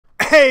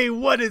Hey,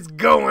 what is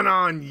going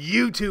on,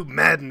 YouTube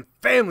Madden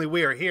family?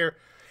 We are here,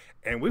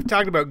 and we've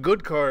talked about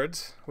good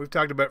cards. We've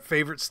talked about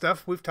favorite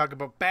stuff. We've talked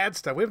about bad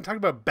stuff. We haven't talked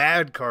about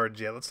bad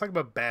cards yet. Let's talk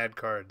about bad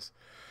cards.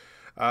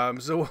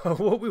 So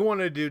what we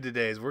want to do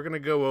today is we're going to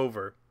go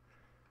over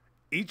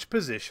each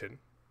position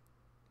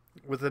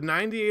with a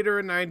 98 or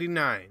a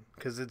 99,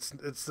 because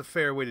it's the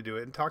fair way to do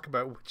it, and talk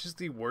about which is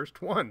the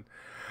worst one.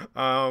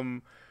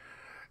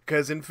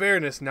 Because in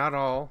fairness, not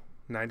all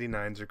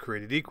 99s are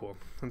created equal.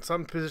 And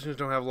some positions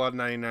don't have a lot of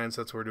 99s,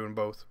 so that's why we're doing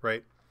both,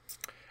 right?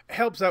 It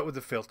helps out with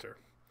the filter.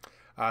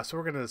 So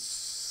we're going to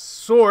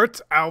sort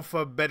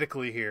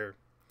alphabetically here.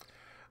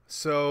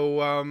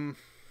 So, I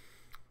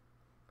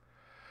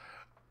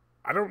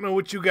don't know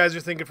what you guys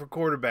are thinking for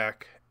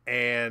quarterback,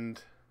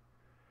 and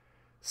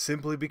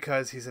simply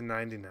because he's a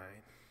 99.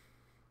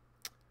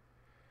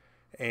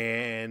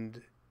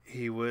 And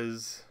he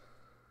was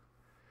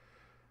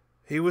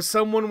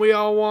someone we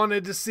all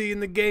wanted to see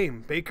in the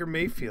game. Baker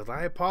Mayfield,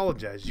 I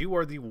apologize. You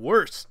are the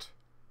worst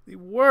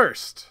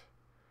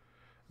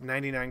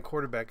 99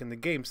 quarterback in the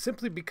game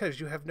simply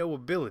because you have no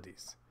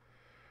abilities,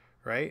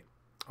 right?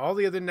 All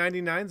the other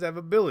 99s have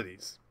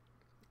abilities.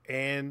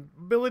 And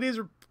abilities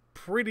are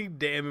pretty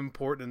damn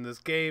important in this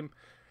game.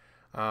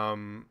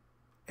 And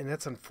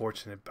that's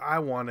unfortunate. I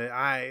want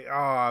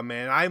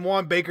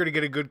Baker to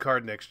get a good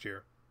card next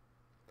year.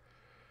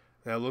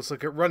 Now let's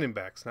look at running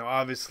backs. Now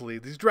obviously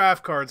these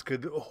draft cards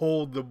could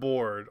hold the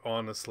board,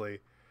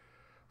 honestly,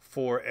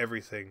 for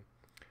everything.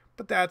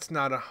 But that's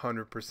not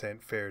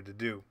 100% fair to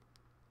do.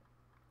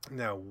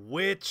 Now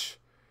which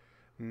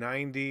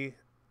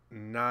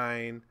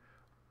 99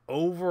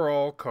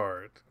 overall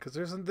card, because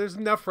there's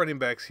enough running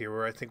backs here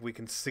where I think we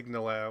can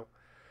single out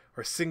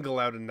a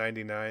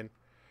 99.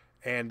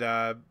 And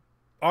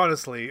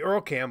honestly, Earl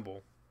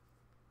Campbell,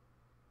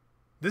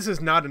 this is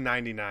not a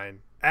 99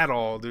 at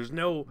all. There's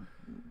no...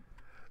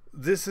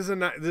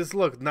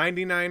 Look,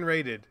 99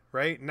 rated,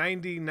 right?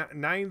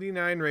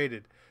 99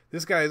 rated.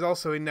 This guy is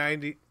also a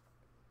 90.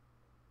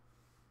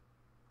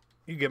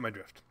 You get my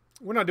drift.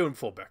 We're not doing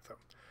fullback, though.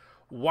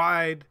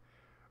 Wide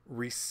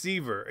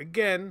receiver.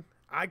 Again,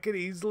 I could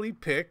easily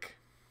pick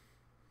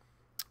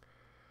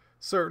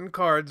certain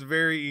cards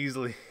very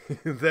easily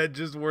that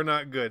just were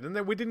not good. And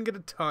then we didn't get a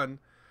ton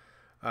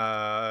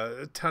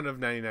of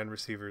 99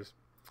 receivers.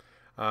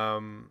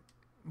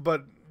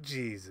 But,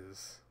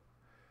 Jesus.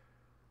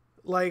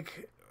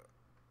 Like,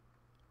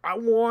 I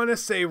want to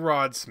say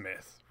Rod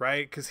Smith,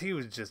 right? Because he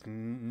was just,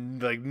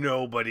 like,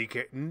 nobody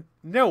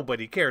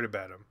cared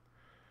about him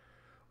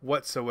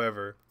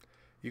whatsoever.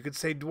 You could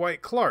say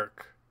Dwight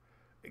Clark.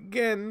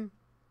 Again,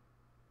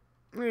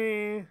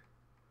 You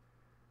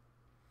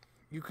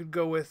could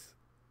go with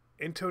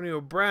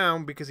Antonio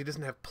Brown because he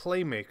doesn't have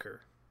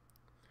playmaker.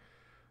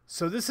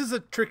 So this is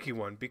a tricky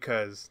one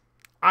because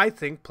I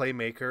think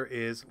playmaker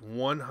is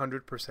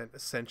 100%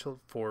 essential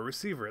for a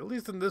receiver, at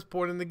least in this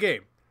point in the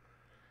game.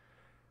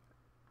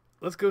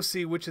 Let's go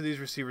see which of these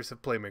receivers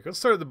have playmaker. Let's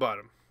start at the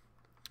bottom.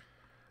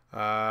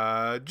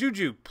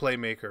 Juju,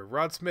 playmaker.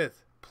 Rod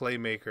Smith,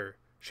 playmaker.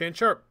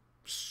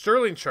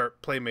 Sterling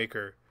Sharp,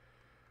 playmaker.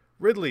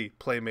 Ridley,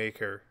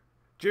 playmaker.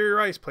 Jerry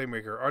Rice,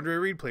 playmaker. Andre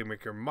Reed,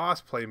 playmaker.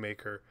 Moss,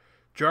 playmaker.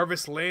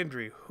 Jarvis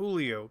Landry,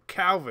 Julio,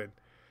 Calvin,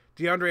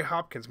 DeAndre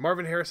Hopkins,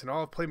 Marvin Harrison,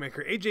 all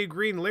playmaker. AJ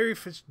Green, Larry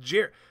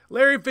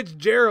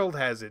Fitzgerald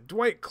has it.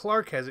 Dwight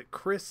Clark has it.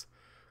 Chris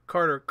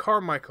Carter,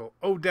 Carmichael,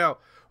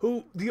 Odell.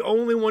 Who the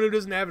only one who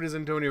doesn't have it is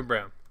Antonio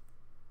Brown.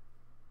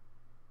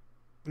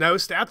 Now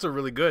his stats are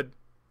really good.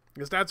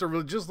 His stats are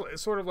really just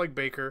sort of like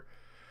Baker.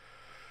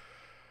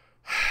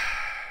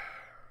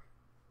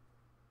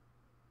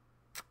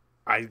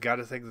 I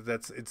gotta think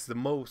that it's the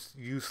most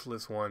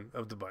useless one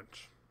of the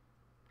bunch,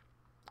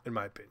 in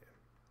my opinion.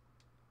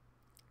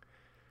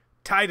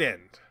 Tight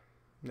end.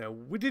 Now,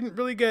 we didn't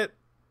really get a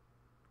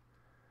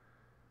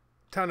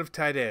ton of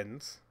tight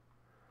ends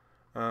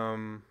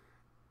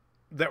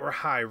that were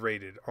high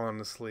rated,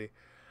 honestly,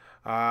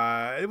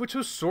 which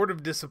was sort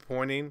of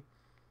disappointing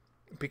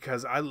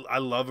because I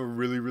love a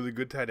really, really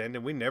good tight end,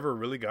 and we never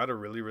really got a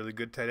really, really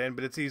good tight end,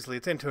 but it's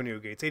Antonio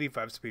Gates,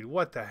 85 speed.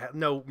 What the hell?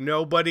 No,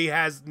 nobody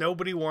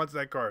wants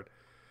that card.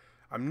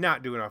 I'm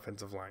not doing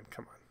offensive line.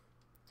 Come on.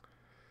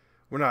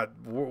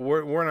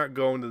 We're not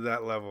going to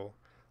that level.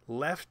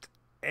 Left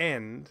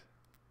end,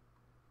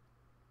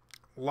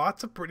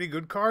 lots of pretty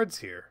good cards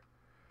here.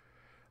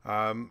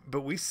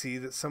 But we see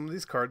that some of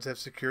these cards have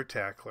secure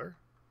tackler.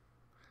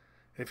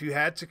 If you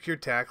had secure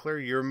tackler,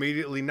 you're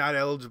immediately not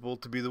eligible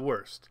to be the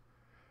worst.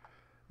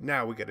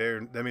 Now we got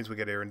that means we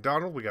got Aaron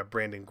Donald, we got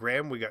Brandon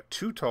Graham, we got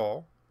Too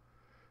Tall.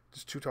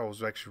 This Too Tall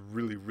was actually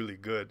really, really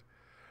good.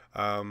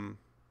 JPP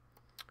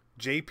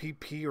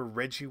or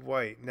Reggie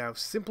White. Now,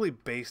 simply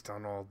based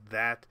on all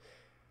that,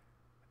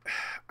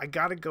 I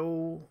gotta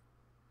go.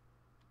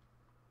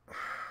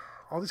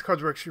 All these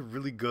cards were actually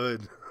really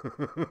good.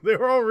 They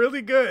were all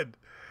really good.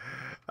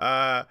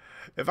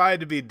 If I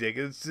had to be a dick,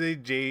 I'd say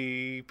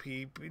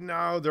JPP.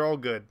 No, they're all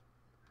good.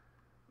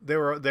 They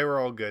were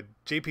all good.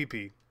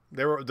 JPP.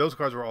 Those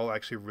cards were all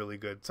actually really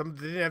good. Some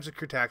they didn't have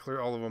secure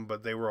tackler, all of them,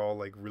 but they were all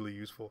like really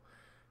useful.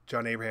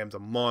 John Abraham's a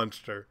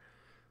monster.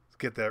 Let's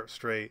get that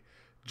straight.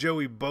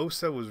 Joey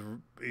Bosa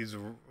is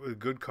a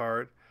good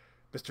card.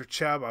 Mr.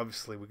 Chubb,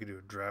 obviously we could do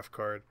a draft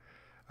card.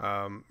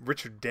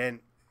 Richard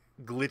Dent,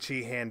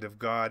 glitchy hand of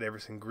God.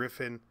 Everson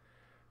Griffin,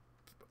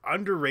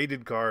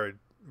 underrated card,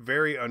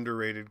 very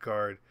underrated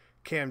card.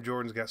 Cam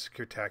Jordan's got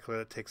secure tackler,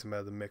 that takes him out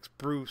of the mix.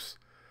 Bruce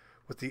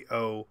with the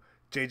O.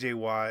 JJ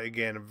Watt,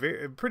 again, a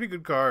pretty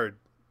good card.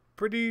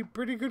 Pretty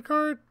good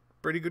card.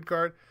 Pretty good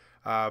card.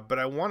 But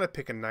I want to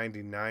pick a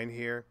 99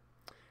 here.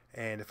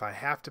 And if I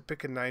have to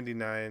pick a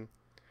 99,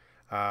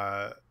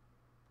 I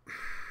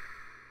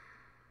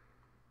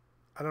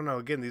don't know.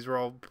 Again, these are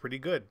all pretty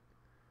good.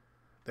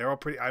 They're all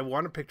pretty. I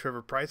want to pick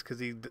Trevor Pryce because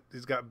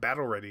he's got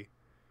battle ready.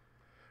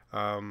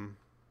 No,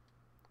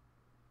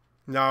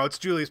 it's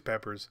Julius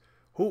Peppers.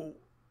 Who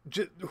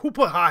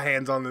put hot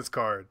hands on this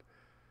card?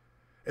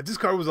 If this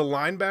card was a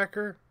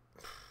linebacker,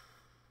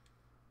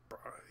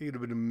 he'd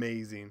have been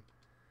amazing.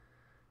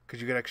 Because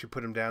you could actually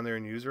put him down there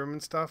and use him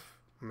and stuff.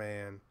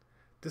 Man,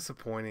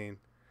 disappointing.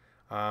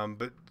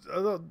 But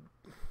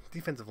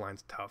defensive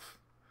line's tough.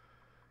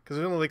 Because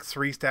there's only like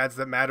 3 stats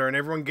that matter, and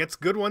everyone gets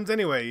good ones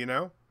anyway, you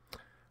know?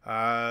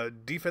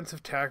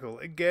 Defensive tackle.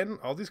 Again,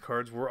 all these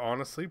cards were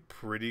honestly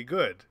pretty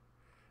good.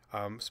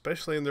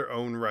 Especially in their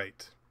own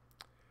right.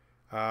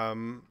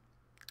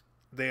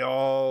 They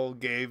all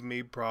gave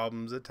me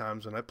problems at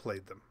times when I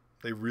played them.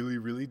 They really,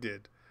 really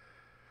did.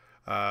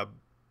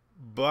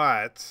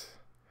 But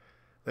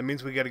that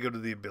means we got to go to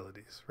the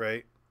abilities,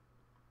 right?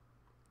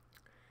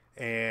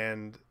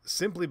 And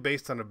simply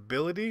based on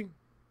ability,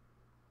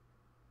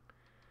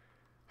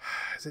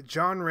 is it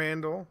John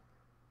Randall?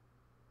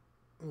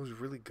 It was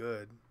really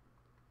good.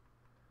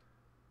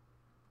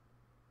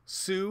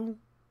 Sue?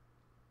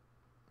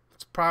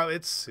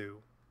 It's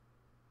Sue.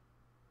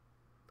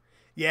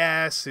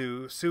 Yeah,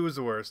 Sue. Sue was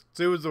the worst.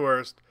 Sue was the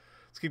worst.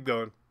 Let's keep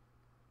going.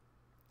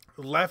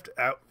 Left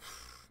out.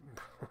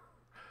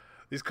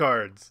 These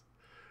cards.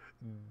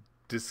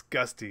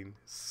 Disgusting.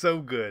 So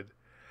good.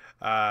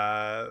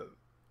 And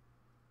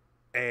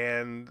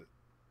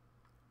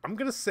I'm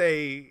going to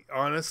say,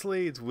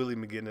 honestly, it's Willie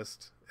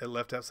McGinnis at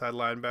left outside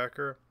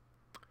linebacker.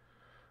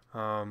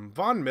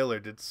 Von Miller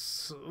did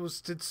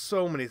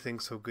so many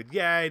things so good.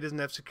 Yeah, he doesn't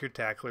have secure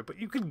tackler, but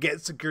you could get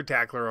secure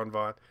tackler on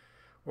Von.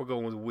 We're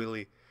going with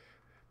Willie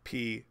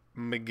P.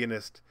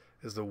 McGinnis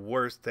is the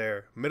worst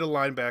there. Middle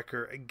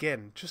linebacker,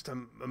 again, just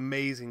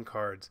amazing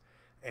cards.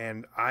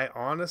 And I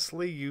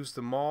honestly used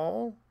them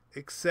all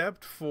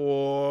except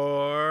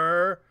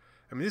for...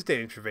 I mean, this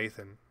Danny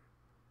Trevathan.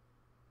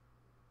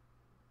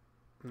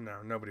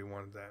 No, nobody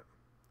wanted that.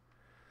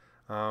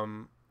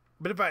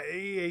 But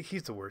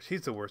he's the worst.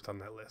 He's the worst on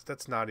that list.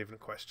 That's not even a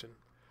question.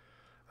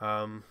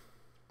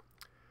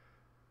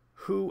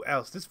 Who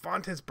else? This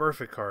Vontaze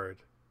Burfict card.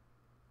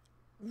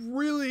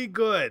 Really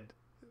good.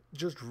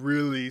 Just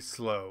really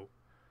slow.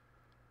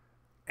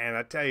 And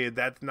I tell you,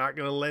 that's not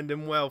going to lend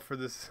him well for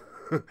this,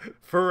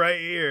 for right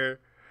here.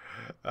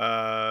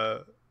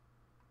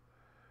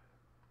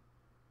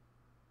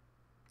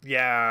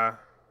 Yeah,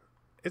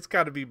 it's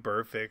got to be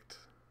Burfict,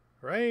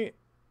 right?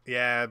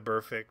 Yeah,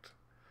 Burfict.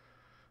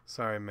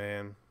 Sorry,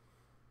 man.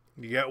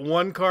 You got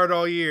one card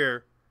all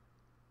year,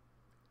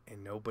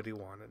 and nobody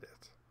wanted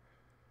it.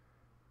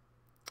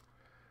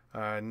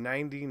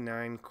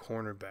 99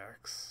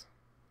 cornerbacks.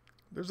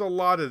 There's a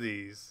lot of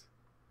these.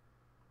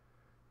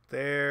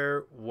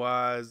 There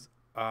was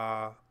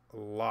a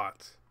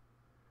lot.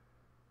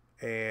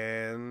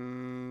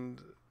 And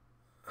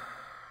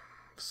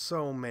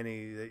so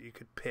many that you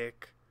could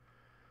pick.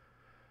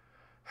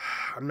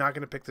 I'm not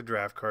going to pick the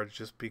draft cards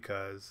just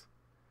because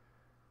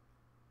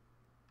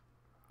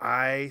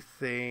I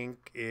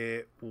think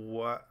it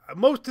was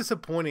most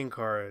disappointing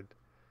card.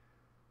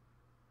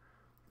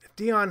 If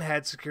Dion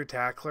had secure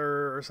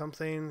tackler or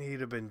something,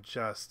 he'd have been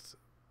just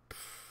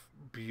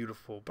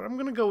beautiful. But I'm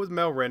going to go with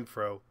Mel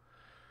Renfro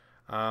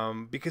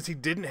because he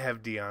didn't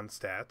have Dion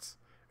stats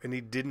and he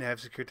didn't have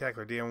secure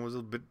tackler. Dion was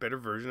a bit better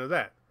version of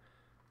that.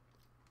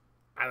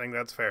 I think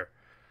that's fair.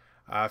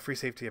 Free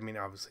safety, I mean,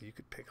 obviously you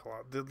could pick a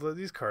lot.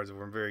 These cards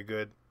weren't very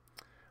good.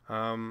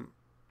 Everyone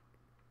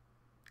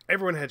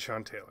had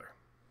Sean Taylor.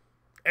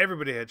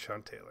 Everybody had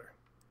Sean Taylor.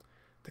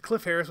 The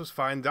Cliff Harris was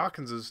fine.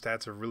 Dawkins'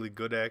 stats are really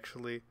good,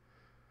 actually.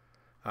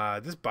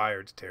 This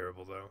Byard's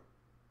terrible, though.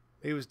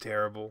 He was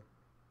terrible.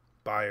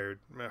 Byard.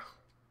 Ugh.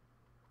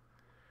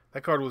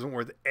 That card wasn't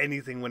worth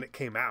anything when it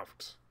came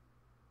out.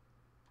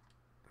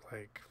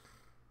 Like,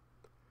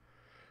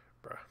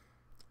 bruh.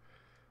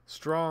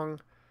 Strong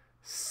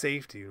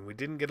safety. We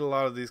didn't get a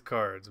lot of these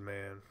cards,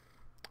 man.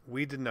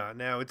 We did not.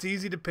 Now, it's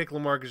easy to pick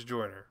LaMarcus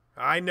Joyner.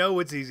 I know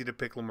it's easy to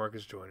pick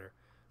LaMarcus Joyner.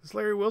 This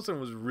Larry Wilson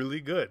was really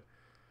good.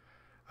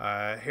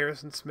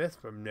 Harrison Smith,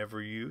 I've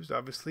never used.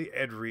 Obviously,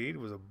 Ed Reed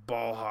was a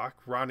ball hawk.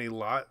 Ronnie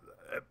Lott,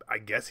 I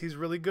guess he's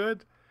really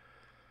good.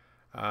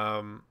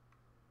 But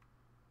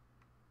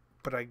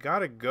I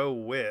gotta go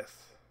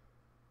with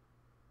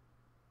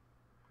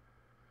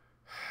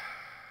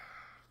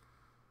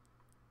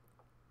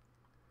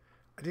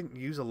I didn't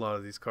use a lot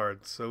of these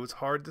cards, so it's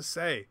hard to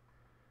say.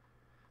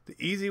 The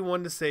easy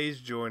one to say is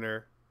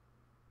Joyner.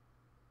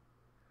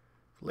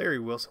 Larry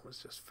Wilson was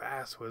just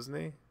fast, wasn't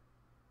he?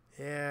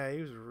 Yeah,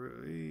 he was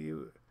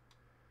really...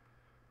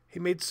 He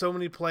made so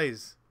many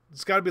plays.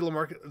 It's got to be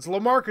LaMarcus. It's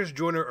LaMarcus,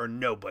 Joyner, or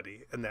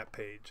nobody in that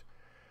page.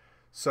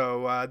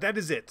 So that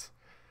is it.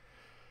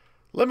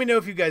 Let me know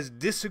if you guys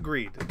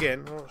disagreed.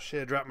 Again, oh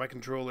shit, I dropped my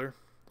controller.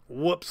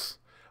 Whoops.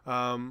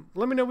 Let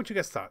me know what you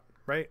guys thought,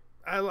 right?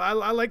 I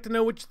like to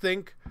know what you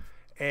think.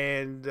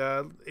 And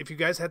if you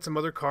guys had some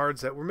other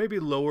cards that were maybe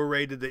lower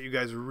rated that you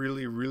guys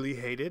really, really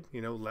hated,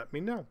 you know, let me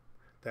know.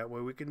 That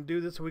way we can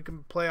do this, we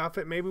can play off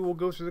it. Maybe we'll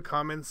go through the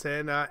comments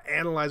and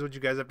analyze what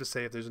you guys have to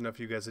say if there's enough of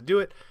you guys to do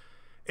it.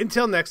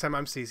 Until next time,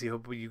 I'm Cece.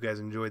 Hopefully you guys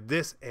enjoyed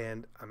this,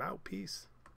 and I'm out. Peace.